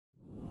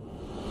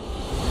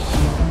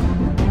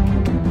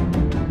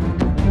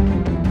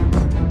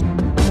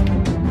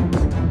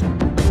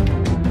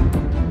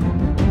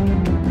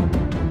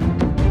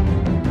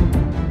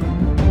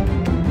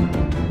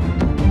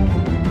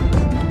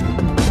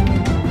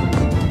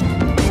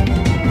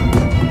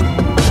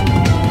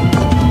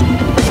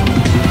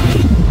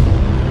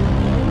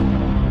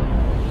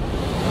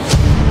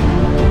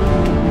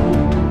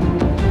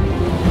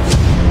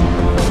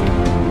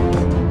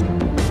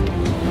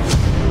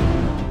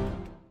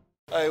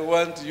I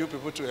want you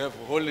people to have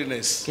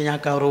holiness ke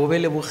nyaka gore o be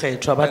le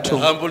bokgethwa and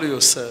bathong humble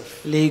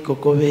yourself. le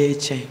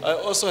ikokobetše. I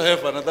also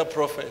have another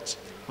prophet.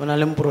 Go na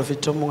le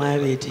moprofeta o mongwe a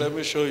bedi. Let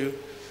me show you.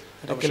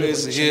 Re I'm ke sure le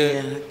he's bontšheng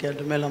here. yena. Ke a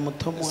dumela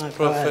motho o It's mongwe a ka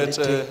ba le Prophet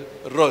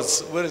teng.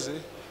 Roz. Where is he?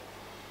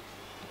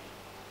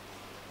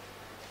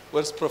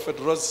 Where's Prophet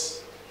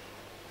Roz?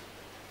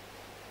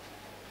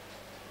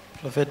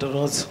 Prophet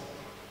Rose.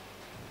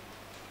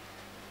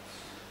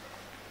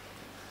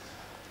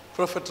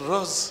 Prophet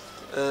Roz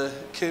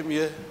came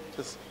here,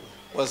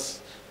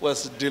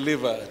 was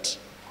delivered.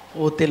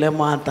 O tile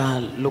moata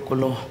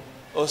lokolo.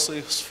 Also,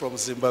 he's from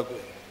Zimbabwe.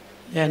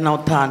 Yena o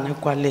thane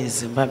kwa le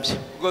Zimbabwe.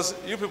 Because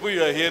you people,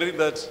 you are hearing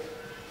that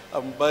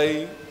I'm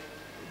buying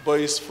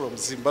boys from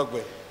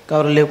Zimbabwe.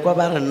 Ka gore le kwa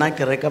ba re nna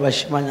ke reka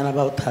bashimanyana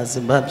ba o tha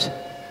Zimbabwe.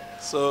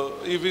 So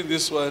even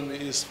this one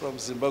is from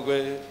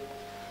Zimbabwe,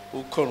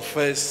 who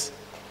confess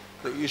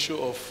the issue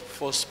of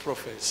false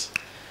prophets.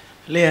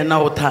 Le yena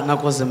o thana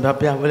ko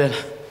Zimbabwe a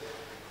bolela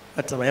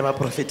ba taba ya ba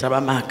profeta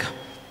ba maka.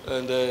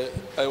 And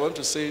I want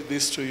to say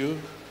this to you.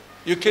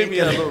 You came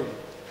here alone.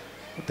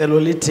 O telo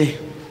lete.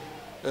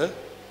 Eh?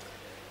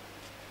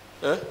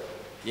 Eh?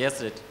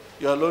 Yes, it.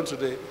 You're alone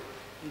today.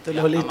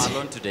 Telo I'm lete.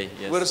 alone today.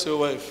 Yes. Where's your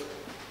wife?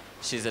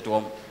 She's at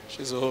home.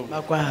 She's home.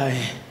 Ba kwa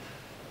hae.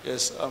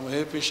 Yes, I'm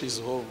happy she's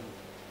home.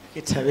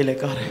 Ke thabile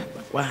ka gore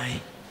ba kwa hae.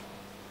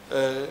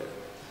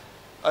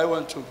 I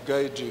want to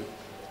guide you.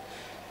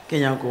 Ke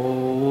nyaka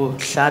o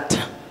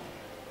hlatha.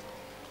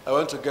 I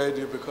want to guide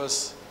you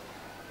because,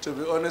 to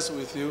be honest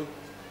with you,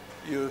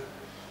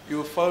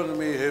 you found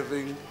me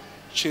having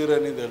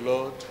children in the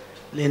Lord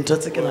Le ntho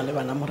tse ke na le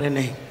bana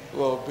moreneng.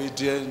 who are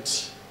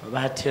obedient,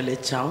 Ba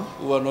theletšang.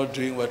 who are not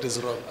doing what is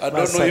wrong. I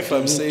don't know if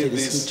I'm saying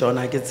this.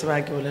 Tsona ke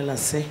tseba ke bolela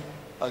se.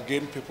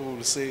 Again, people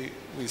will say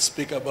we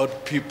speak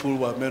about people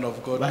who are men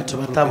of God. in Batho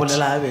ba the ta pulpit.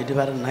 bolela a bedi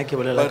ba re nna ke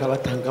bolela ka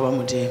bathanka ba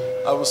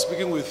Modimo. I was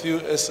speaking with you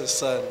as a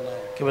son now,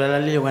 Ke bolela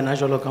le wena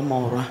jwalo ka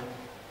morwa.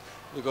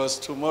 because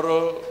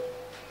tomorrow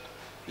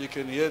you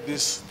can hear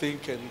this thing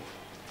and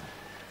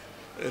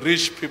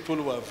reach people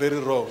who are very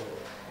wrong.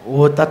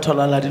 O ta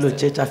tholala dilo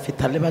tše tša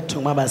feta le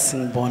bathong ba ba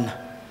seng bona.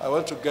 I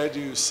want to guide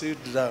you. Sit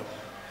down.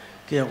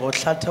 Ke ya go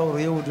hlatha gore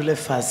ye o dule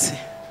fase.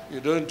 You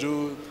don't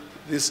do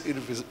these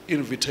O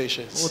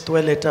invitations.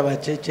 toeleta ba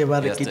tše ba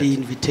re Yes, ke Dad.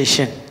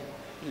 di-invitation.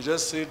 You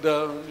just sit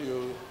down,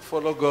 you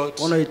follow God.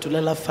 O no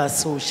itulela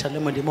fase o šale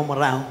Modimo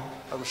morago.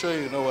 I'm sure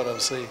you know what I'm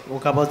saying. O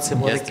ka ba o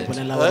tsebe gore Yes, ke Dad.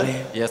 bolela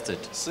gore Yes,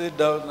 it. Sit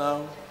down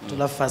now.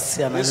 dula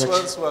fase yana These jwale.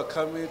 ones who are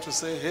coming to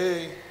say,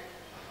 hey,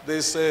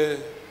 there's a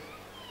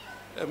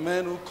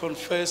man who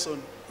confessed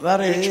on Ba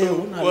re he o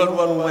YouTube, na le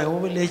mongwe 111. o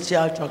boletše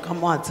a tšwa ka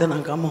mo a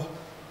tsena ka mo.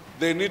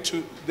 They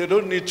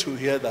don't need to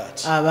hear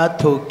that. A ba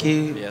thoke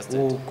Yes,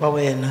 o kwa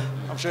wena.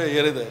 I'm sure you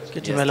hear that.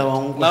 Ke dumela wa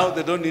nkwa. Now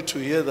they don't need to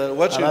hear that.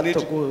 What A you ba need,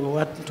 thoko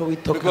wa ntho o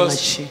ithoka because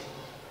matšhi.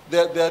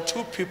 there are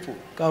two people.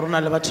 Ka gore o na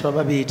le batho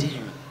ba babedi.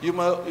 You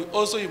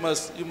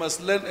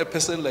must learn a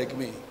person like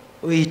me.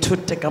 O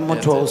ithute ka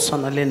motho wa o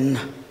swana le nna.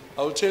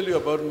 I'll tell you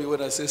about me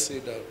when I say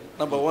sit down.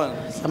 Number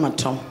one, Sa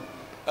mathomo.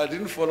 I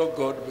didn't follow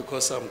God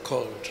because I'm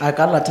called. A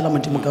ka latela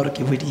Modimo ka gore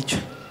ke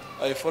boditšwe.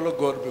 I follow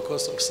God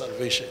because of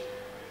salvation.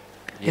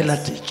 Ke Yes.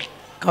 latile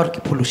ka gore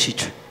ke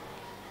phološitšwe.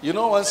 You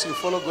know, once you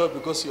follow God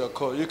because you are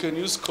called, you can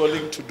use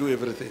calling to do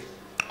everything.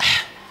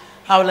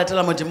 Ha o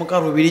latela Modimo ka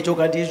gore o beditšwe o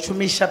ka di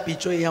šomiša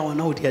pitšo e ya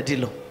gona o dia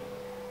dilo.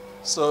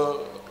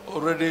 So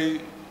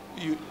already,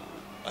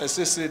 I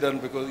say sit down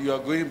because you are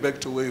going back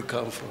to where you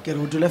come from. Ke re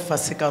o dule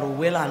fase ka gore o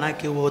boelana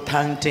ke o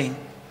thang teng.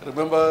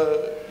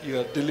 Remember, you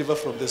are delivered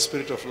from the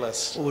spirit of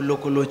lust. O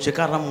lokolotšwe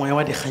ka ra moya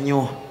wa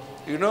dikganyogo.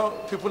 You know,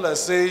 people are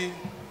saying,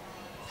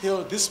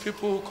 yo, these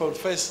people who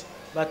confess,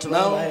 Batho ba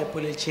now ba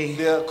epoletšeng.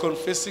 they are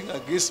confessing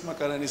against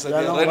Makananisa. They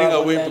Jwanong are running ba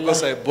away bolela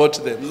because I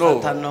bought them. No.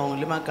 Kgathanong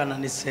le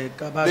Makananisa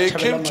ka ba They tšhabela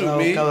came to morago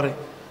me. ka gore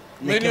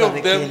ne Many ke ba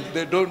of them, rekele.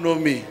 they don't know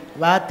me.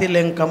 Ba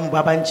teleng ka mo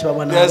ba bantši ba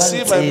bona They ba are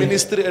seeing my ntsebe.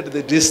 ministry at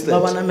the Ba distance.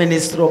 bona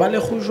ministro ba le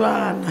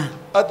khujwana.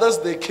 Others,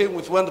 they came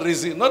with one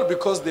reason, not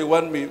because they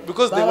want me,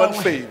 because they Ba want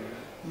bangwe fame.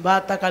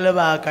 ba ta ka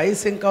lebaka e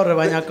seng ka gore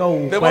ba nyaka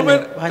o The kwane,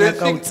 moment ba they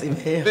nyaka o think,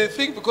 tsebega. they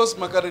think because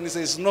Makananisa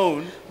is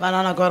known, Ba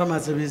nana ka gore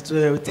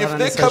Matsebetso if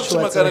they come to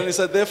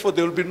Makananisa, therefore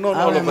they will be known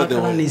all over the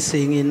world.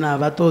 Makananiseng na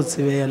ba to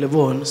tsebega le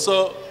bona.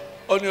 So,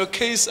 on your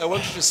case, I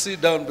want you to sit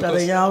down Tabeng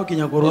because, ya hao ke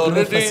nyaka gore o dule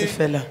already, fatshe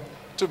fela.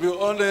 to be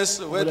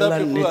honest, whether Bolela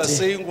people are nnete.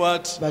 saying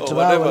what Batho or ba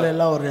whatever,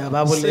 bolela gore ha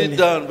ba sit bolele.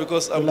 down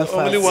because I'm Dula the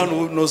only fatshe. one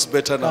who knows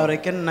better Ka now. gore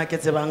ke nna ke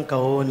tsebang ka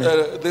one.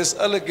 There's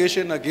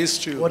allegation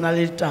against Go you. na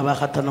le taba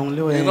kgathanong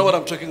le You know what wena.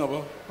 I'm talking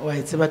about? Wa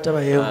e tseba taba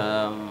eo?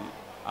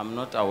 I'm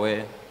not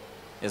aware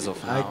as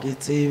of Ha now. ke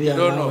tsebe You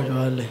don't yana know.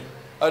 jwale.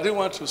 I didn't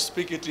want to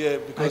speak it here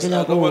Ha because ke I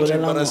nyaka don't o want to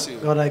bolela embarrass you.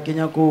 gore ha ke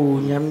nyaka o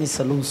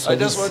nyamisa le o I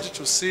just swabisa. want you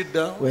to sit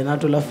down Wena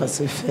dula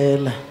fatshe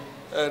fela.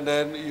 and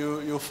then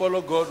you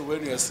follow God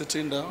when you are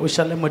sitting down. O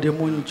šale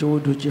Modimo ntse o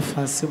dutse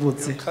fatshe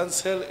botse.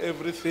 Cancel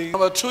everything.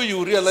 Number two,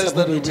 you realize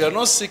that we are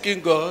not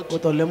seeking God O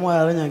to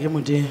lemoga re nyake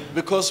Modimo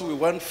because we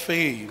want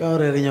fame. ka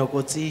gore re nyaka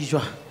go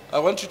tsejwa. I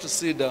want you to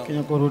sit ke down.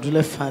 nyaka gore o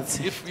dule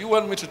fatshe If you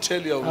want me to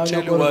tell you, I a will o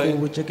tell nyaka you gore ke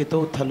why, botse ke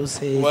tlo o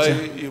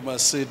tlhalosetša you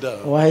must sit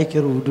down. why ke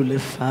re o dule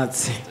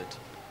fatshe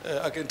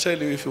I can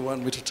tell you if you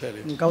want me to tell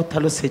you. nka o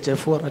tlhalosetša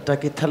fo o rata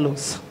ke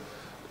tlhalosa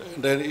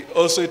And then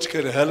also it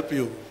can help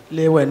you.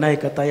 le wena e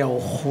kata ya go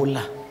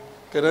gola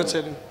Can I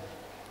tell you?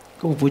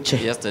 ke o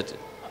botše Yes, Dad.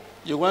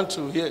 You want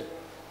to hear?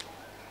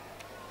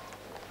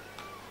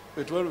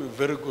 It will be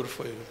very good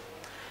for you.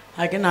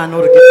 ga ke nagane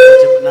gore ke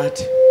tse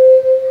monate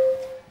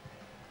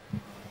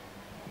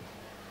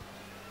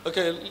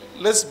Okay,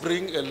 let's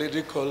bring a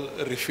lady called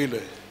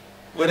Refile.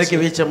 ere ke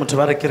betše motho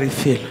ba re ke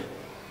refile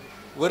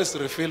Where is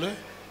Refile?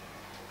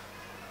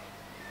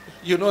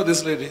 You know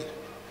this lady?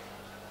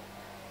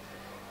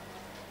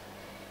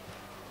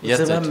 Yes,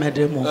 tseba Dad.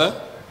 medemo Huh?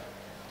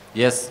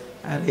 Yes.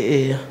 a re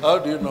ee How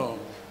do you know?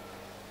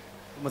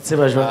 mo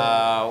tseba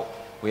jwang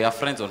We are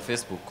friends on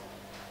Facebook.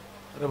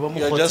 re bo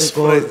You are just mogotse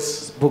ko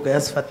friends. buka ya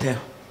sefathego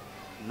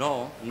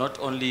No, not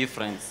only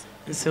friends.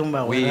 e seng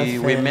ba We wena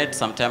fela met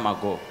some time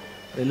ago.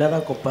 re ile ra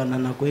kopana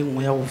nako e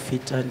nngwe ya go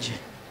feta nje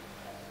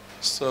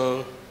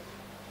So,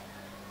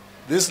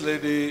 this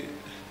lady,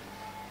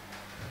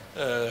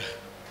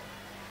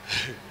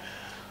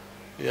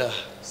 yeah.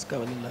 se ka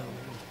bolela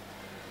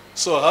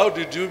So, how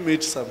did you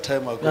meet some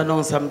time ago?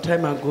 jaanong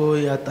sometime ago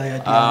ya taya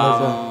dialo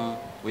jwang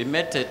We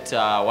met at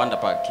Wonder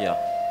Park here.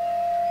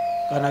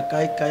 kana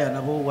kae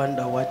yana bo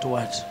wonder what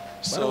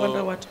So-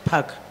 wonder what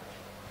park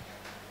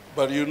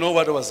But you know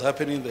what was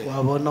happening there.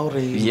 wa bona gore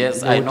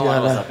Yes, I know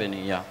what was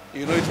happening. Yeah.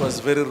 You know it was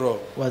very wrong.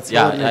 wa tseba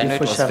Yeah, gore I know di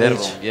it was very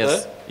fošagetše. wrong.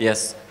 Yes.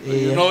 Yes.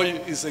 You know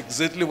it's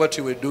exactly what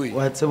you were doing.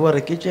 wa tseba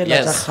gore ke tšela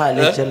tša Yes.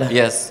 kgale tšela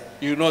Yes.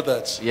 You know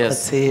that. wa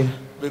Yes. tseba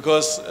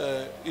Because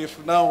if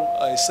now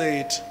I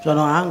say it,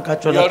 jaanong ga nka you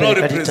tswela are not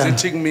pele ka ditaba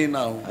representing me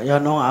now.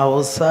 jaanong a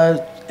o sa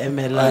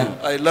emela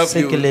I love se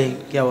you. ke leng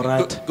ke a o Go,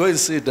 rata go and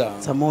sit down.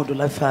 sa mo o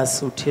dula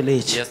fatshe o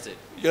theletše Yes. Dad.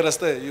 You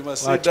understand? You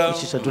must wa sit down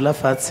tšhiša dula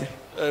fatshe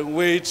and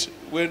wait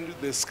when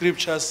the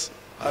scriptures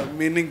are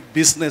meaning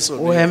business on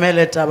o you.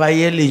 emele taba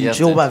ye Yes,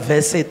 lentši o sir. ba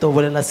verse e to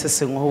bolela se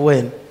sengwe go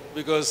wena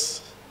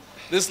Because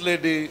this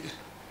lady,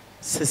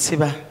 se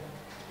tseba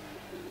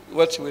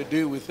what you were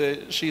doing with her,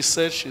 she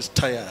said she's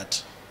tired.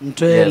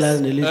 ntho Yes. ela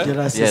ne le Eh?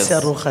 dira se Yes. se a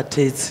re o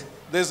kgathetse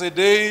There's a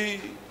day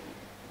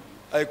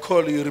I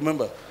called you,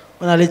 remember?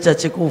 go na le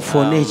tšatši ke o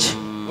founetše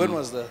When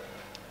was that?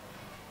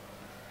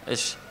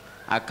 Ish,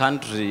 I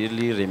can't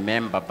really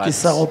remember, ke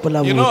sa but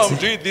gopola You know, I'm botse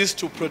doing this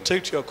to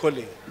protect your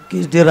calling.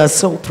 ke dira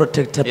se go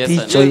protecta Yes, I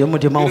pitso know. ye You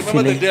modimo a o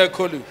remember the fileng day I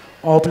called you?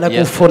 wa gopola ke o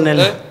Yes.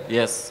 founela Eh?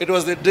 yes. It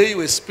was the day you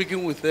were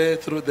speaking with her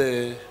through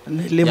the.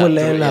 ne le Yeah, through, yeah,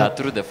 bolela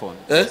through the phone.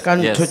 Eh? ka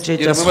ntho Yes. tše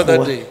You tša remember that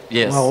sekgowa day?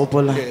 Yes. wa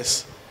gopola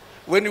Yes.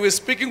 When you were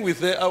speaking with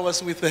her, I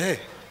was with her.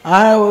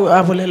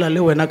 a bolela le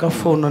wena ka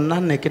founu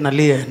nna nne ke na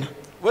le yena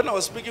When I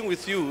was speaking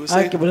with you, you a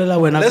said, ke bolela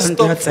wena ka let's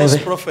nto ya stop false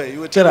tsebe prophet. You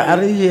were ke re a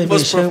re telling me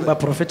false emešeng prophet.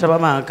 baprofeta ba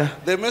maaka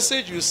The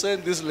message you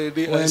sent this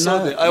lady, I Wena- saw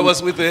that. I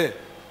was with her.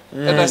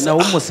 And I said, na o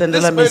mo this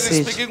sendela man is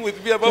message speaking with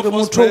me ke about re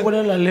false motho o prophet.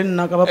 bolela le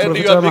nna ka And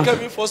you baprofeta are ba maaka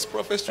becoming false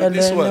prophets to and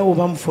this then one. o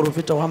ba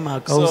moprofeta wa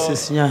maaka o So,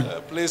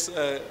 sesenyana please,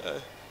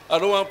 I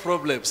don't want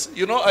problems.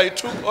 You know, I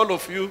took all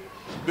of you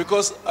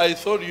because I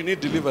thought you need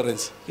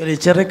deliverance. ke le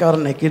tšere ka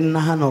gore ne ke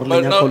nnagana gore le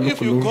But nyaka now, if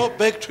you lokolong go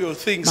back to your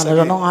things, mara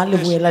jaanong ga le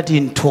boela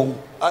dinthong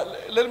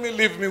let me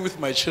leave me with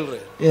my children.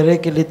 e re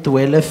ke le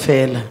tuele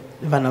fela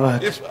le bana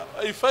baka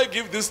If I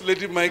give this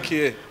lady mic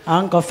here,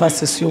 ga nka fa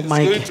se it's seo going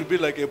mike to be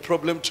like a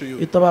problem to you.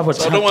 e to ba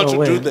So I don't want to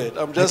do bothata that.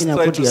 I'm wena just ke nyako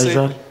trying to dia say,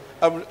 jwale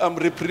I'm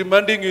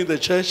reprimanding you in the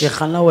church ke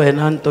gana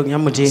wena ntong ya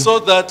modimo so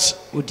that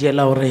o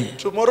diela gore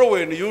tomorrow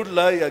when you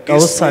lie ka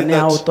against me osane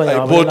ga o that to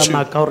ya I bolela bought you,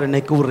 maaka gore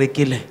ne ke o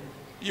rekile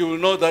you will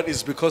know that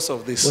is because of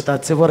o this. tla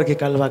tseba gore ke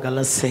ka lebaka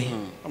la se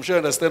I'm sure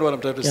you understand what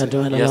I'm trying to ke a say.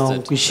 dumela Yes, la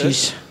Dad. go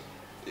kwešiša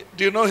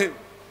Do you know him?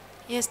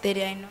 Yes,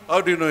 Daddy, I know. How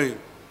do you know him?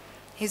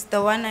 He's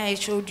the one I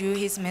showed you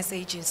his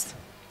messages.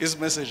 His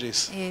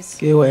messages. Yes.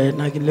 ke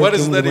wena ke le What ke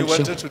is mo that he bontšhe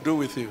wanted to do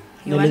with you?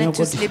 He Ne le wanted nyako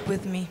to di- sleep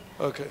with me.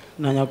 Okay.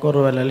 na nyako go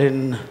robala le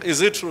nna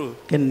Is it true?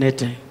 ke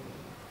nnete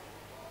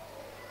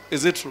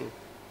Is it true?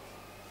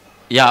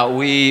 Yeah,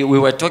 we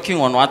were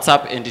talking on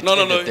WhatsApp and it No.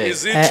 ended there.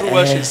 Is it true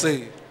what she's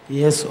saying?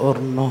 yes or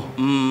no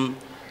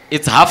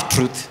It's half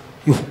truth.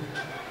 yo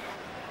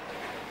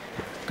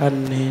ka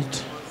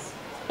nnete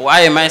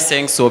Why am I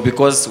saying so?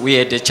 Because we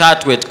had a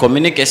chat with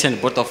communication,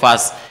 both of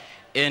us.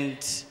 And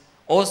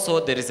also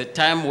there is a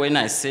time when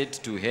I said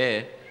to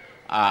her,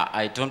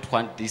 I don't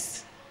want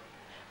this.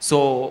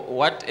 So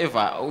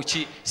whatever,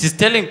 she's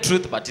telling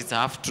truth, but it's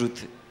half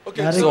truth.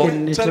 Okay, a re so ke tell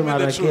nnete me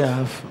mara the ke truth.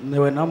 half ne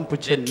wena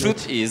mpotše The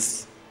truth nnete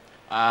is,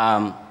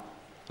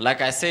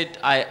 like I said,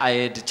 I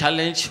had a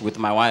challenge with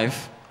my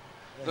wife.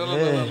 No.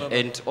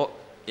 And yeah.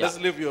 Let's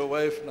leave your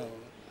wife now.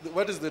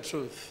 What is the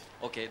truth?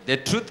 Okay, the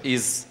truth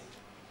is,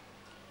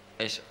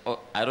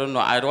 I don't know,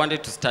 I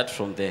wanted to start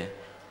from there.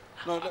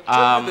 No,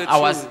 tell me the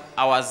truth.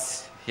 I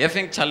was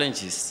having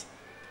challenges.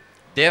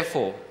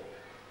 Therefore,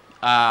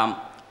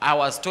 I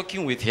was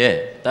talking with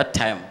her that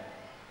time.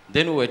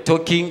 Then we were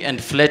talking and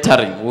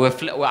flattering. We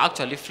were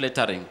actually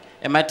flattering.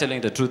 Am I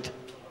telling the truth?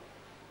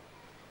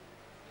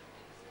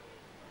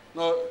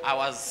 No,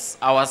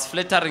 I was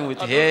flattering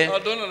with I her.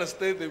 don't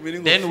understand the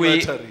meaning Then of we-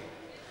 flattery.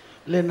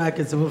 Le nna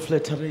ke tsebe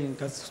flattering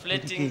ka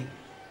Flirting,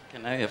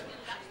 can I have?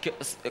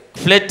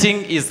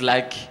 Flirting is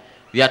like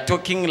we are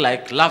talking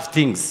like love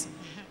things.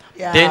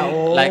 Yeah, Then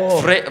like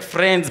oh.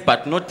 friends,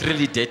 but not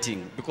really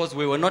dating because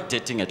we were not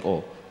dating at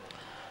all. Yeah,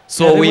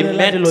 So they we wouldn't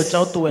met. let the lot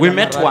out to We when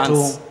met I'm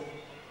once. around.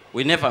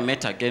 We never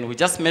met again. We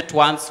just met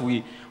once.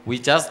 We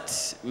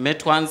just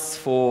met once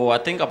for I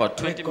think about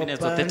 20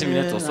 minutes or 30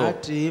 minutes or so.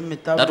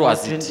 That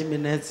was 20 it.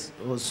 minutes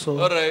or so.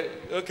 All right,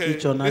 okay.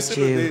 Each on a Listen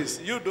to chair.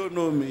 this. You don't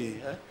know me.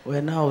 Eh?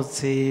 Wena o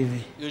tsebe.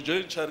 You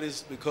joined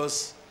Charis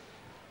because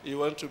you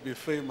want to be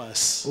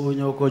famous. O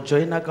nyoko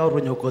joina ka o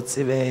re nyoko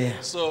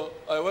tsebeha. So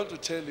I want to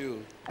tell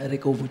you, E re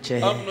ke o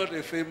botse. I'm not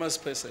a famous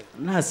person.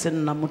 Nna se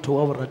nna motho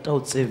wa bo rata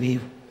o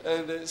tsebiwa.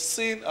 And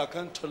sin, I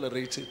can't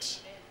tolerate it.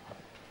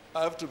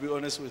 I have to be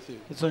honest with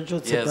you. Ke tshwantse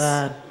o Yes.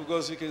 tshepana.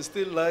 Because you can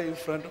still lie in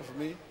front of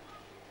me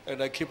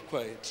and I keep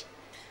quiet.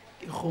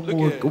 Ke Look kgomo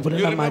here. o You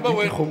bolela remember madi ke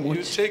when you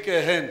kgomo. take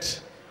a hand?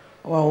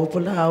 Wa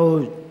hopola ha o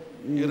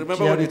You remember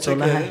tšea when you letso take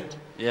la a hae? hand?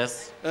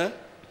 Yes. Eh?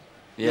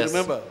 You Yes.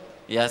 remember?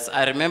 Yes,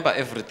 I remember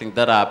everything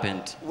that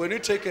happened. When you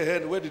take a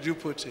hand, where did you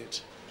put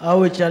it? Ha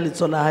o tšea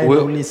letso la hae We-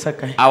 o le isa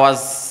kae? I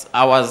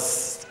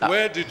was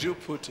Where did you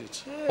put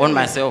it? on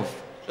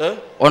myself. Eh?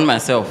 On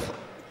myself.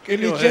 In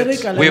your Le tšere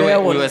head. ka We le were, beha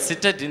we gona. were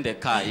seated in the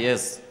car,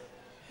 yes.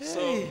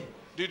 So,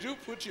 did you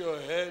put your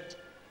head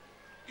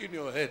in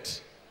your head?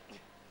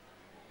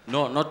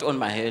 No, not on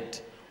my head.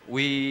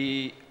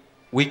 We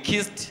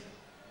kissed.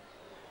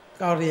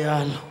 Ka o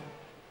rialo.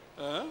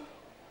 Huh?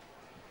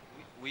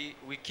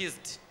 We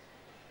kissed.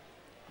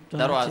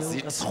 That was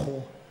it.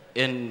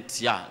 And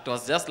yeah, it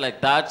was just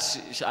like that.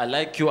 I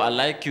like you, I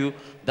like you.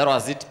 That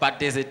was it. But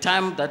there's a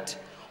time that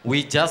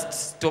we just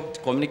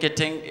stopped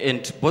communicating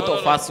and both No,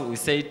 of no. us, we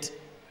said,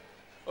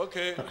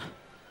 Okay.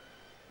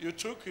 You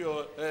took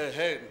your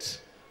hand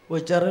O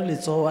tšere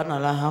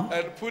letsowana la hao.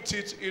 and put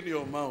it in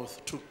your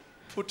mouth to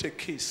put a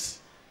kiss.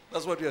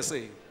 That's what you are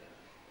saying.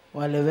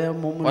 Wa le beha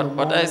mo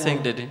what are you saying,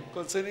 molomong. Daddy?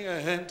 Concerning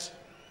a hand,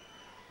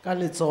 Ka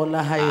letsogo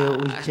la hae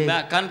o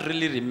I can't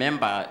really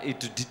remember it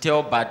to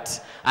detail,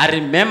 but I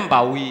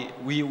remember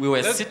we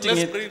were sitting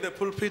let's in, bring the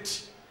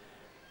pulpit.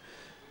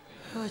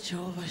 Oh,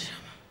 Jehovah Shammah.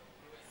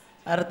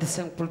 A re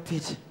tiseng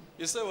pulpit.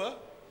 You say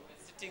what?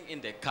 sitting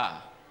in the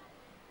car.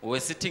 We were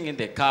sitting in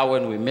the car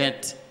when we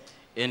met,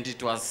 and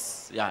it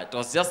was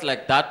just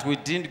like that. We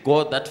didn't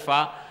go that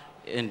far,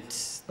 and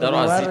that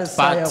was it.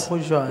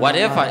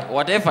 But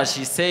whatever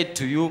she said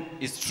to you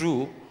is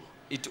true.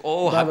 It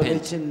all Ba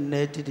happened. boletse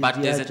nnete, di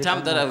But there's a diatše time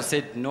ka that I moka.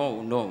 said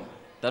no.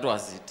 That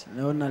was it.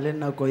 Ne o na le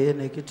nako ye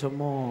ne ke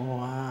thomo go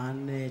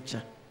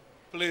anetša.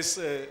 Please,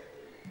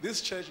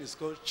 this church is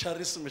called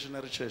Charis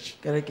Missionary Church.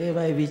 Kereke e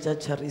ba e bitša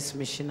Charis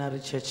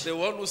Missionary Church. The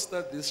one who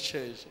started this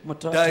church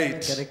Motho wa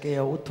died. kereke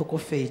ya o He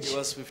thokofetše.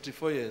 was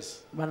 54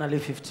 years. Ba na le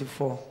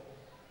 54.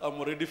 I'm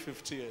already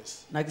 50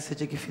 years. Nna ke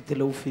setse ke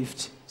fetile o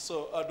 50.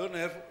 So I don't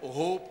have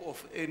hope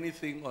of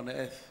anything on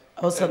earth.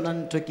 Ha o sa na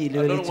ntho ke e I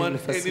don't lebeletšeng want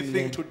lefatsheng anything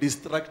lena. to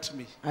distract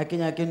me. Ha ke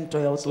nyake ntho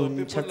ya go So tlo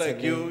people ntšha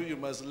like you, tseleng. you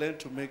must learn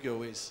to make your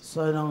ways.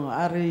 So nong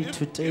a re If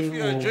ithuteng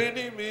you are go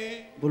joining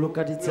me, boloka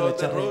we are ditsela on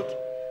the tša road.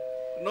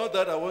 rena. Know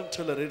that I won't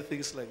tolerate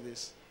things like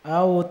this.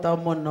 Ha o ta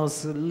monna o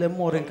se lemo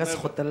gore nka se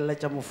kgotelela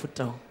tša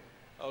mofuta o.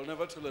 I'll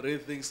never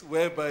tolerate things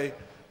whereby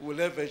we'll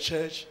have a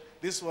church.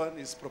 This one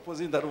is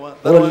proposing that one.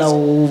 Ola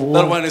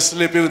That one is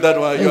sleeping with that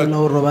one. Eh,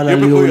 no, robala You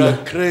people, you are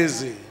leola.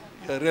 crazy.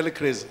 You are really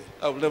crazy.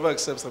 I will never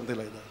accept something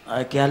like that.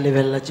 A ke a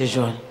lebelela tše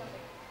jone.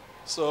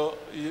 So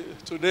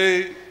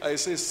today I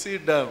say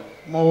sit down.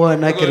 Mo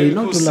wena ke re Because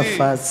no you dula see,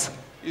 fatshe.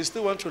 You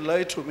still want to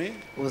lie to me?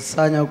 O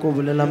sa nyaka o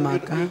bolela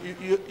maaka.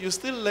 You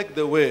still like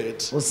the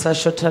word. O sa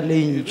shota le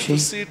You need to ntšhi.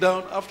 sit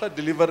down after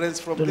deliverance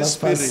from Dula this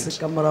fatshe spirit.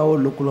 ka morago o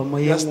lokolwa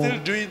You are moyeng still o.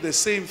 doing the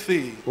same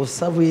thing. O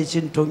sa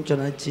boetse ntong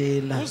tšona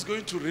tšela. Who's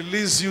going to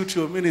release you to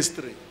your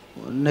ministry?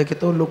 Nne ke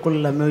tlo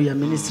lokolola me o ya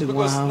ministring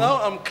wa Because gago.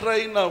 now I'm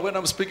crying now when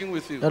I'm speaking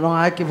with you. Jaanong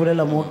ha ke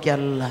bolela mo ke a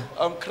lla.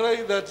 I'm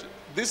crying that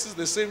this is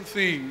the same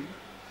thing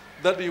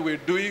that you were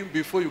doing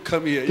before you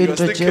come here. Ke You are ntho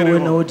still tše carrying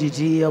wena o on. di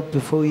dia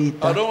before o I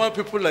ita. don't want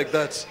people like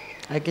that.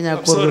 Ha ke I'm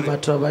nyaka gore sorry.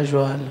 batho ba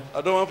jwalo.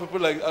 I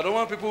don't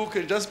want people who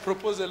can just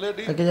propose a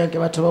lady, Ha ke nyake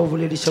batho ba o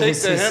bolediša take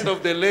the hand bosesi.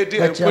 of the lady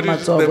Ba and tšea put it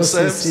matsogo a bosesi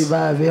themselves,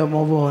 ba a beya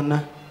mo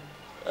bona.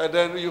 and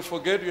then you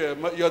forget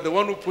you are the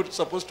one who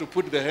supposed to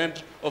put the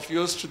hand of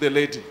yours to the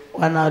lady.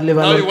 Wana Now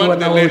lebala you ke want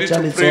the bona o lady tša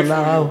to letsogo pray la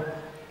for gago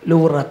le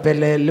o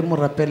rapele le mo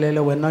rapelele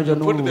wena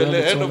jone o Put the beya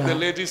hand letsogo of la the gago.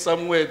 lady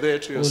somewhere there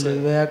to O le yourself.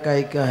 beya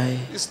kae kae.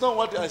 It's not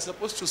what I'm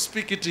supposed to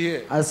speak it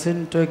here. A se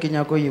ntho e ke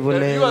nyako e And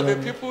you are the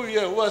bolela. people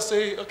here who are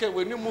saying, okay,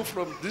 when you move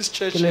from this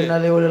church Ke lena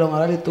here, le bolela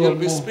ngwana le you'll tlo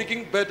be mo.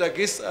 speaking bad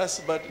against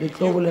us, but Le tlo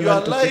your bolela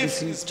ntho tše di life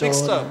seng is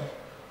mixed tšona. up.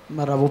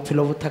 Mara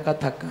bophelo bo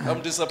thakathakane.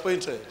 I'm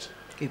disappointed.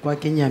 Ke kwa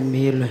ke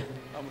nyamilwe.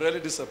 I'm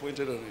really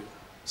disappointed on you.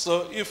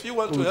 So if you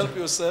want to help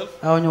yourself,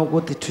 Ha o nyaka o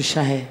te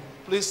thuša he.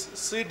 please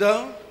sit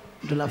down.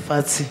 Dula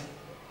fatshe.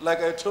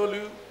 Like I told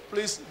you,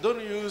 please don't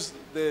use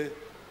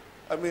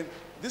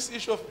This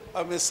issue of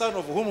I'm a son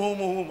of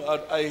whom,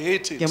 I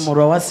hate Ke it.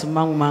 morwa wa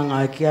semangmang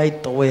a ke a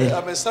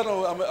itoela. I'm a son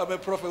of, I'm a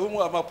prophet,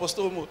 I'm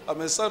apostle,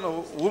 I'm a son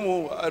of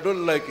whom, I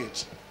don't like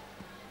it.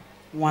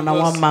 Ngwana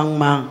wa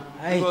mangmang.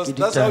 Ai Because ke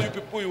that's how you ditaba.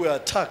 people were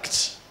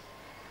attacked.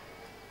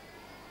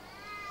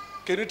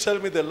 Can you tell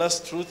me the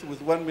last truth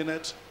with 1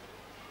 minute?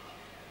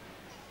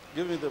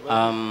 Give me the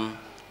Bible.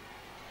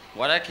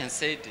 What I can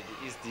say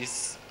is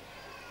this.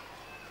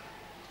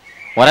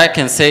 What I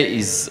can say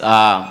is,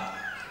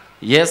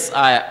 yes,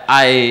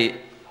 I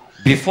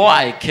before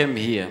I came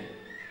here,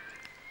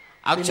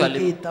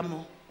 actually,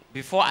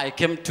 before I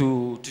came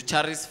to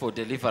Charis for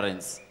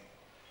deliverance,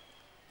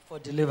 For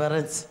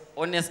deliverance.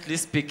 honestly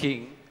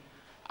speaking,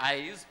 I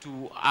used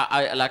to,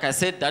 like I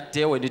said that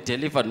day when you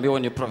delivered me,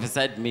 when you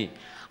prophesied me,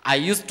 I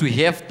used to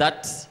have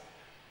that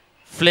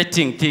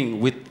flirting thing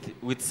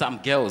with some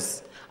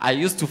girls. I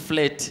used to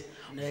flirt,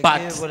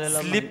 but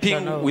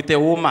sleeping with a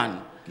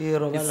woman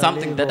is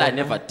something that I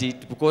never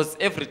did, because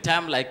every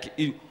time, like,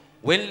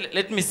 when,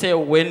 let me say,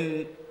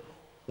 when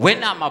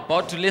I'm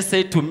about to, let's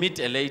say, to meet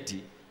a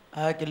lady,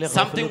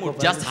 something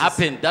would just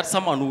happen that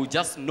someone would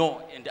just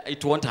know and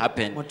it won't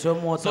happen.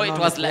 So it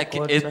was like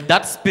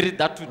that spirit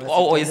that would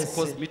always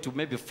cause me to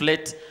maybe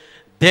flirt.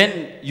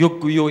 Then you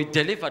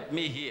delivered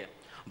me here.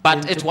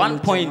 But at one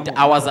point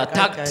I was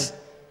attacked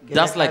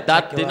just like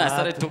that. Then I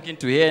started talking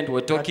to her and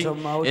we're talking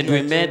and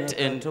we met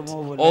and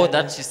all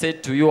that she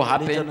said to you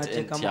happened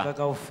and yeah,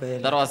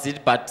 that was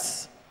it. But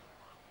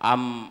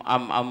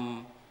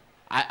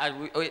at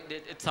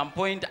some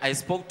point I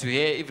spoke to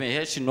her, even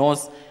her, she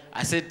knows.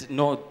 I said,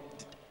 no.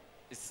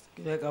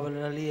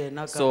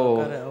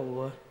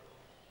 So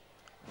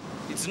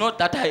it's not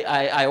that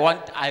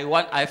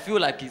I feel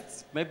like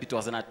maybe it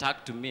was an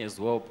attack to me as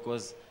well,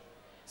 because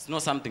it's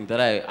not something that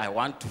I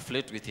want to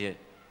flirt with her.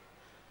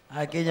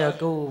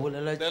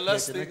 The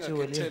last thing I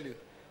can tell you,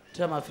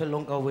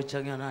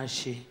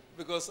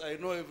 because I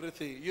know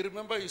everything. You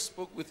remember you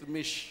spoke with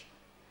Mish?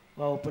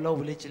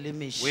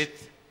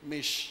 With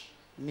Mish.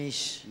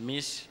 Mish.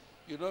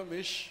 You know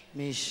Mish?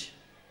 Mish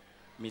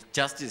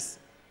Justice.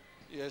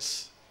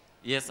 Yes.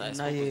 Yes, I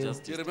spoke with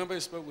Justice. You remember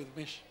you spoke with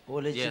Mish?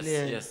 Yes,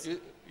 yes.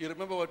 You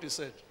remember what you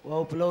said?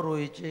 You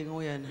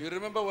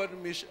remember what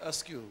Mish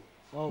asked you?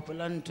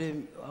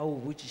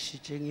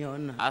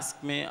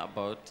 Ask me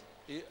about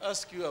He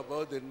asked you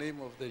about the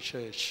name of the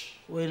church.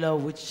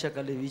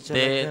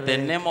 the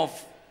name of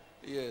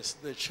Yes,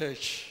 the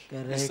church.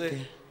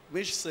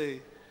 Mish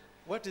say,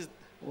 what is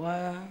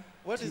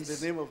the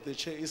name of the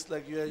church? It's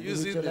like you are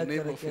using the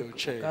name of your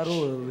church.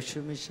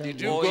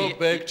 Did you go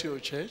back to your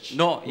church?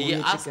 No, he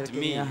asked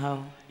me.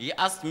 He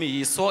asked me.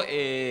 He saw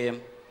a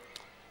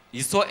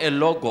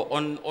logo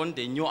on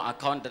the new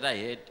account that I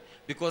had,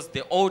 because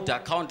the old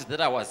account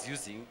that I was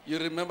using, you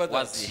remember that,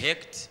 was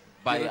hacked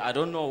by I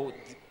don't know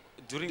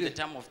during the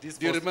time of this.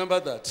 Do you remember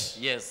that?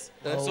 Yes.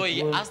 So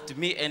he asked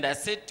me, and I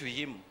said to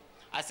him,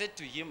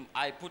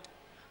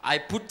 I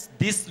put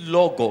this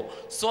logo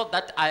so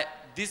that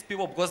these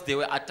people, because they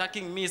were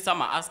attacking me,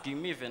 some are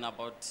asking me even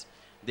about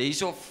the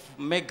issue of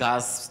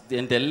megas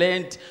and the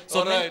land.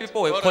 So many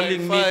people were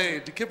calling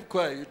me. Keep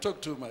quiet, you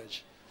talk too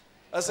much.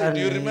 I said,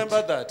 do you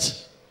remember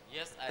that?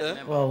 Yes, I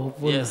remember.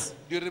 Yes.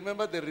 Do you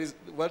remember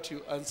what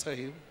you answer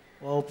him?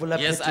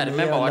 Yes, I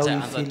remember what I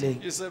answered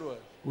him. You said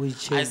what?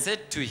 I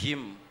said to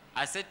him,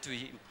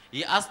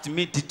 he asked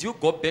me, did you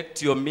go back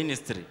to your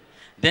ministry?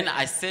 Then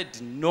I said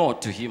no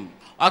to him.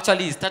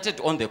 Actually, he started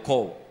on the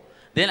call.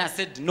 Then I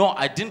said, no,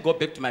 I didn't go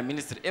back to my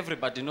ministry.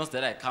 Everybody knows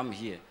that I come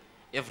here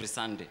every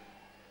Sunday.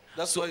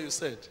 That's what you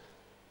said?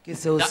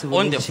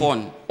 On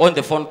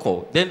the phone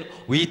call. Then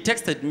he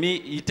texted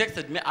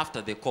me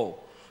after the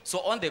call. So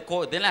on the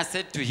call, then I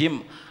said to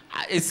him,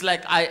 it's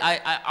like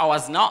I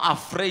was now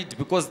afraid,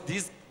 because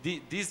these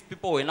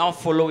people were now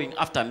following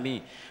after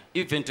me,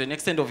 even to an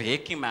extent of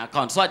hacking my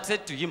account. So I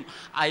said to him,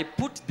 I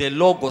put the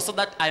logo so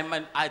that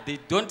they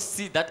don't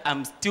see that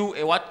I'm still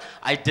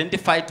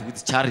identified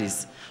with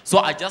Charis. So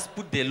I just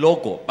put the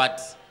logo, but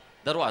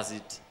that was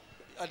it.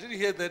 I didn't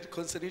hear that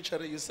concerning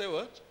Charis. You say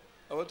what?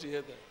 I want to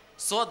hear that.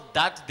 So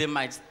that they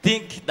might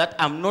think that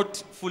I'm not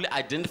fully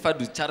identified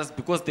with Charis,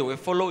 because they were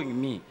following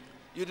me.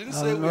 You didn't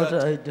say we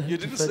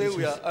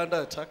are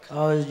under attack.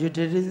 You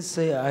didn't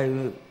say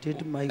I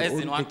did my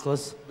own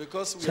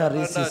because we are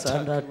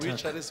under attack. We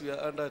Charis, we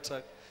are under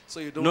attack. So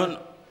you don't. No.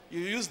 You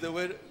use the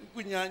word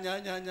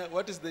kunyanya.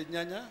 What is the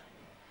nyanya?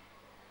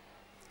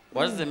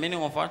 What is the meaning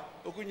of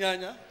what?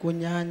 Kunyanya.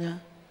 Kunyanya.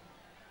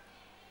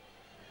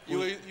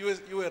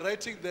 You were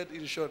writing that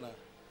in Shona.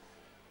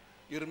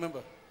 You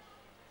remember?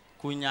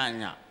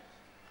 Kunyanya.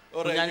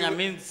 All right, kunyanya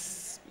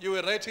means. You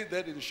were writing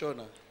that in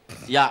Shona.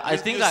 Yeah, I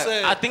think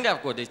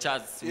I've got the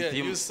chance with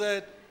him. You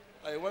said,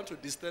 I want to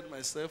distance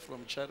myself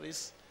from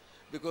Charis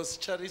because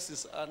Charis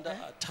is under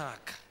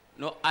attack.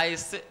 No, I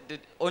said,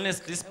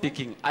 honestly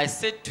speaking, I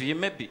said to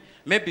him,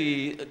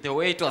 maybe the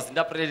way it was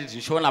interpreted in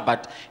Shona,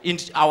 but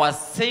I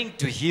was saying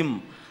to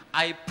him,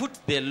 I put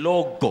the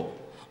logo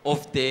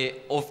of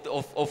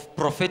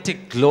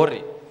prophetic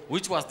glory,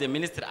 which was the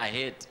ministry I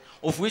had,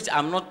 of which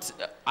I'm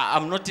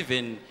not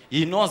even,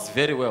 he knows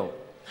very well.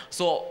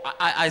 So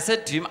I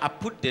said to him, I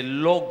put the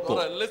logo. All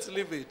right, let's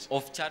leave it.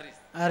 Of Charis.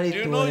 Do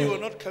you know you are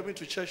not coming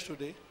to church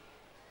today?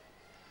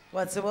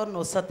 Yes,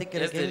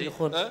 Daddy.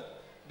 Huh?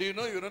 Do you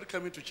know you're not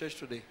coming to church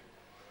today?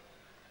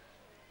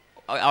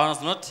 I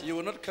was not. You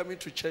were not coming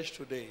to church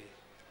today.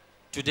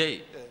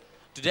 Today? Yeah.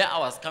 Today I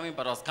was coming,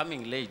 but I was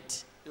coming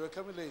late. You were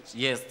coming late?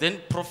 Yes,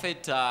 then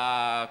Prophet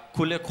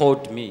Kule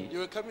called me. You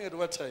were coming at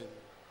what time?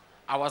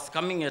 I was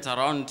coming at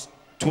around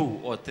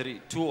 2 or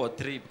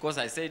 3, because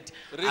I said...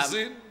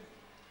 Reason?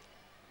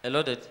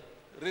 Hello, Dad.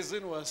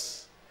 Reason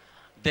was?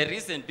 The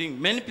reason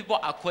being, many people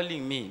are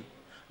calling me.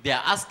 They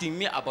are asking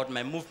me about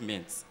my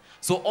movements.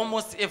 So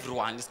almost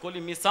everyone is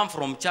calling me. Some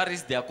from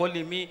Charis, they are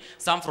calling me.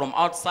 Some from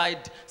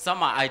outside.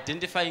 Some are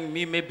identifying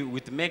me maybe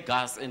with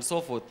megas and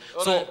so forth.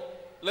 All so right,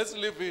 let's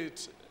leave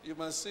it. You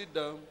must sit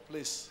down,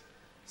 please.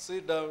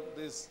 Sit down.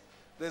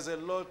 There's a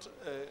lot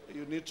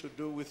you need to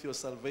do with your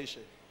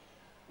salvation.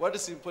 What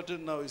is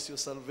important now is your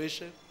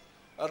salvation.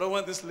 I don't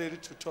want this lady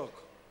to talk.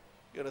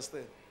 You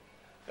understand?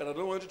 And I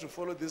don't want you to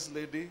follow this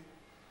lady.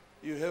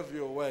 You have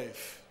your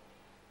wife.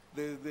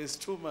 There's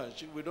too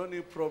much. We don't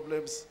need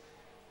problems.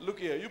 Look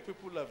here, you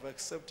people have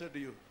accepted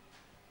you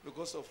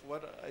because of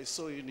what I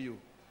saw in you.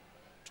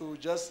 To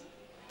just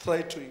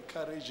try to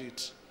encourage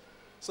it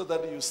so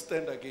that you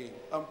stand again.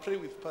 I'm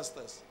praying with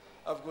pastors.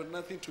 I've got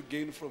nothing to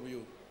gain from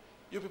you.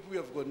 You people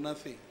have got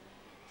nothing,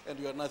 and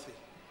you are nothing.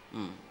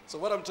 So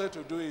what I'm trying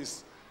to do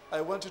is, I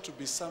want you to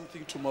be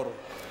something tomorrow.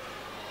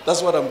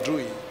 That's what I'm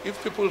doing.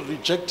 If people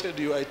rejected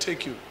you, I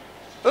take you.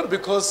 Not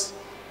because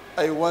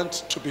I want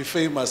to be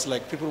famous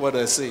like people what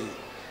I say.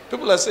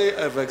 People are saying,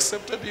 I've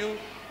accepted you,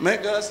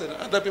 megas and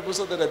other people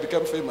so that I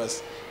become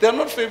famous. They are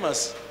not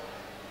famous.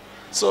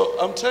 So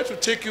I'm trying to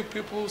take you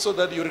people so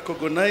that you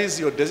recognize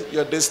your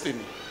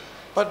destiny.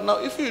 But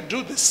now if you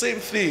do the same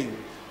thing,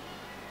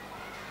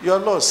 you are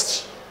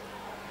lost.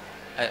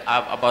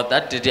 About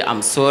that, Daddy,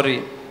 I'm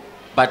sorry.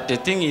 But the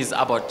thing is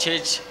about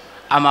church,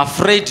 I'm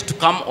afraid to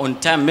come on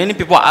time. Many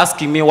people are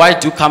asking me, why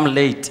do you come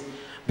late?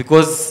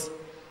 Because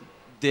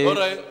they... All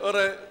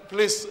right,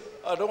 please,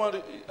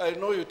 I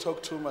know you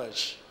talk too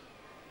much.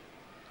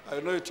 I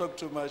know you talk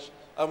too much.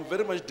 I'm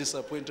very much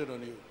disappointed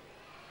on you.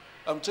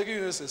 I'm taking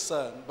you as a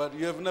son, but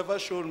you have never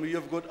shown me.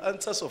 You've got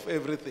answers of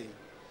everything.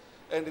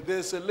 And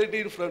there's a lady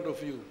in front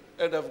of you,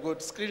 and I've got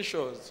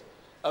screenshots.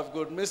 I've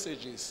got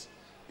messages.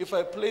 If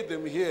I play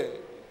them here,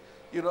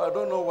 I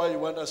don't know why you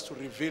want us to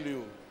reveal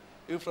you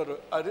in front of...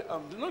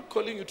 I'm not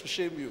calling you to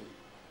shame you.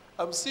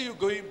 I'm seeing you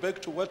going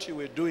back to what you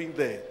were doing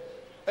there.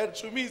 And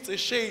to me, it's a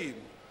shame.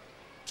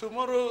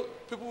 Tomorrow,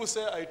 people will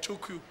say, I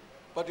took you,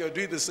 but you're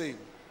doing the same.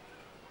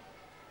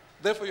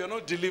 Therefore, you're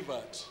not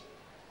delivered.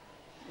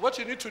 What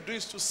you need to do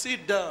is to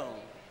sit down.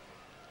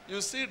 You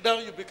sit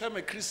down, you become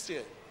a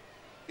Christian.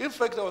 In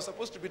fact, I was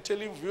supposed to be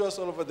telling viewers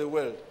all over the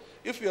world,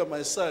 if you are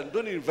my son,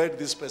 don't invite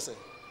this person.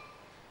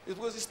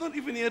 Because it's not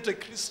even yet a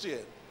Christian.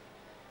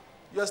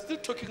 You are still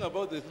talking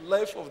about the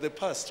life of the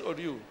past or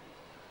you.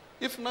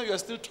 If now you are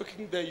still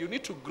talking there, you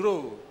need to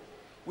grow.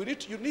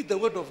 You need the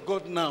word of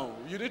God now.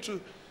 You need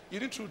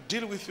to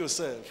deal with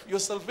yourself. Your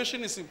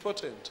salvation is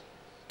important.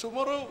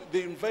 Tomorrow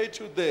they invite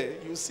you there,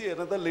 you see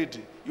another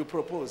lady, you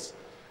propose,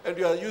 and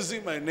you are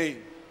using my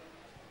name.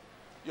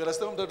 You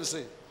understand what I'm trying to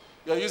say?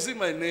 You are using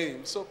my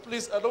name. So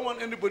please, I don't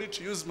want anybody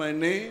to use my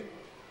name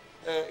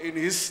in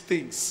his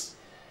things.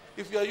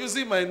 If you are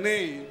using my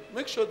name,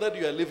 make sure that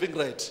you are living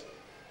right.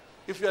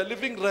 If you are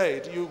living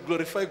right, you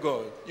glorify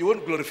God. You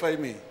won't glorify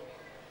me.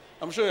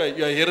 I'm sure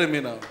you are hearing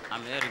me now.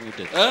 I'm hearing you,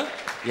 Dad. Huh?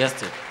 Yes,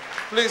 Dad.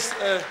 Please,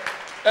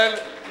 and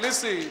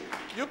listen,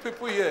 you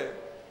people here,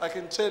 I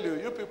can tell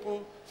you, you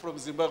people from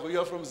Zimbabwe, you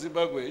are from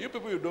Zimbabwe. You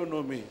people, you don't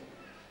know me.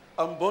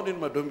 I'm born in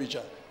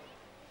Madombija.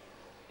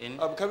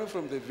 I'm coming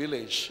from the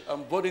village.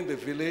 I'm born in the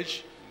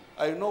village.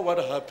 I know what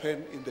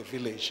happened in the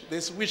village.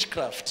 There's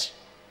witchcraft.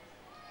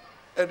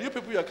 And you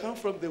people, you come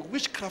from the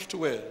witchcraft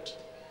world.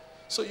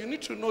 So you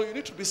need to know, you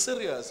need to be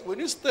serious. When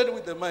you stand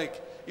with the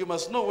mic, you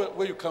must know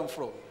where you come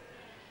from.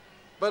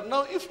 But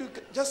now if you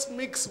just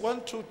mix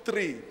 1, 2,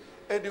 3,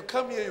 and you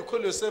come here, you call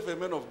yourself a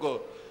man of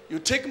God, you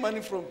take money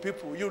from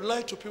people, you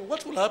lie to people,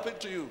 what will happen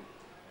to you?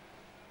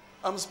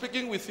 I'm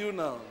speaking with you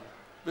now.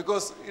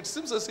 Because it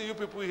seems as if you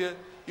people here,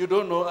 you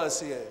don't know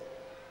us here.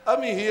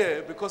 I'm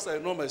here because I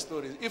know my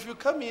stories. If you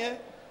come here,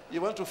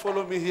 you want to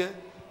follow me here,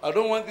 I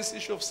don't want this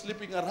issue of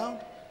sleeping around.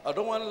 I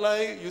don't want to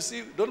lie. You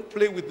see, don't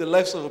play with the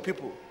lives of the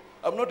people.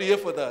 I'm not here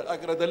for that.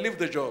 I'd rather leave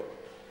the job.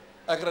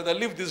 I'd rather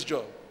leave this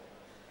job.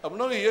 I'm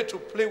not here to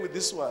play with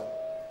this one,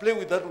 play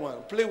with that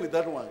one, play with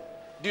that one.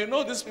 Do you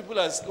know these people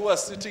who are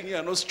sitting here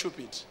are not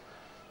stupid?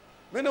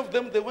 Many of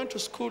them, they went to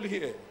school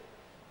here.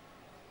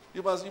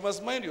 You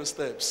must mind your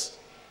steps.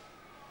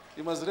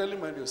 You must really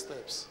mind your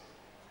steps.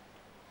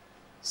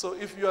 So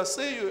if you are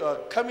saying you are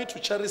coming to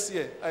Charis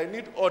here, I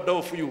need order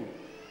of you.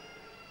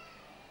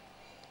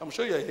 I'm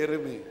sure you are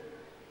hearing me.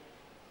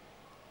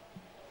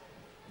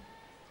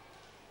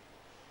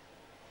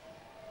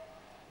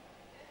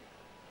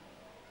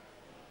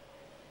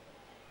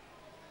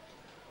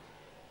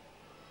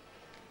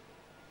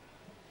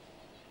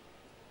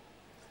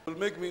 will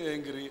make me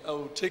angry, I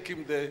will take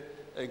him there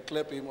and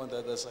clap him on the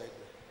other side.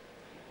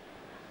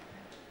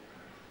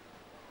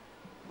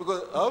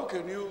 Because how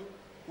can you,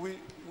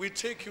 we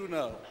take you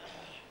now.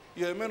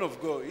 You're a man of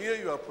God. Here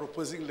you are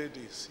proposing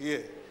ladies.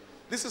 Here.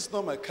 This is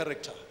not my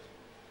character.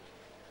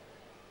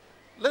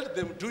 Let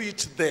them do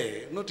it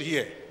there, not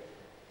here.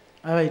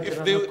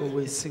 If they,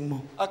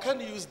 I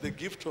can't use the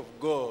gift of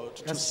God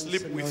to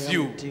sleep with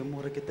you.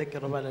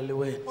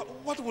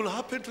 What will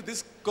happen to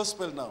this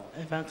gospel now?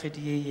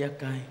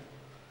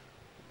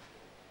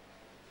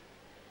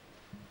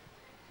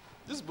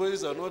 These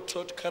boys are not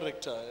taught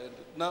character, and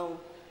now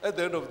at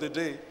the end of the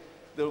day,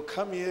 they'll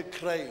come here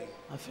crying.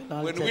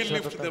 When we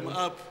lift them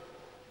up,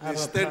 they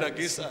stand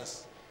against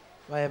us.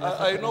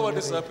 I know what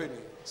is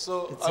happening.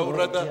 So I would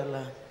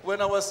rather, when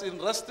I was in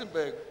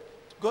Rustenburg,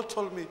 God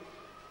told me,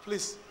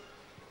 please,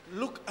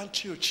 look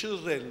unto your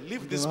children,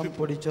 leave these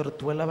people.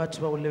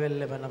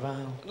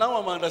 Now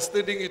I'm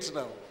understanding it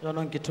now.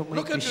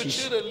 Look at your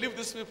children, leave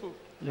these people.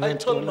 I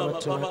told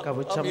Mama,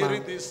 I'm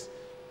hearing this.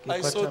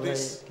 I saw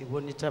this.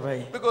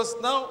 Because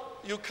now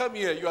you come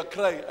here, you are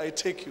crying, I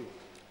take you.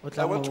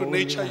 I want to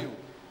nurture you.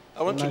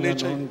 I want to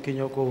nurture you.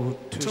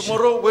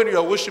 Tomorrow when you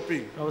are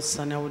worshiping,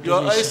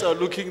 your eyes are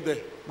looking there.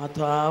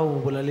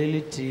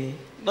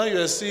 Now you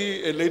are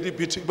seeing a lady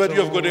beating, but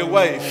you have got a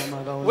wife.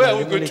 Where are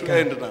we going to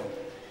end now?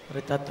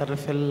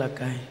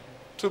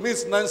 To me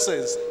it's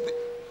nonsense.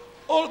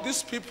 All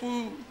these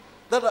people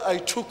that I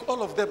took,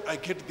 all of them, I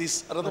get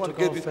this, another one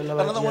get this,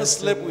 another one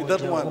slept with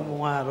that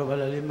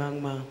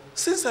one.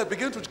 Since I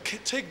began to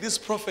take these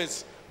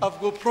prophets,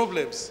 I've got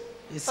problems.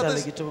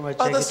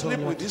 Others sleep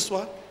with this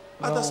one,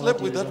 others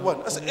slept with that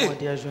one. I say,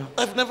 hey,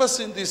 I've never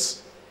seen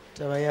this.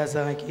 I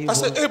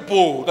say,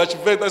 Ebo, that you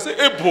I say,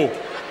 Ebo.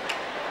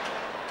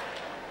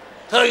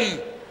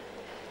 Hey,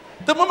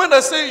 the moment I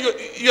say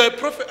you're a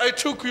prophet, I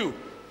took you.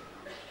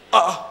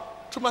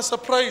 To my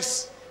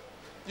surprise,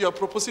 you are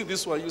proposing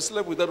this one, you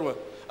slept with that one.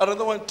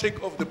 Another one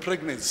take off the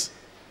pregnancy.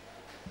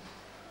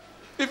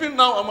 Even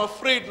now, I'm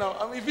afraid now,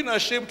 I'm even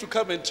ashamed to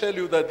come and tell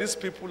you that these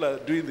people are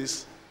doing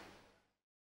this.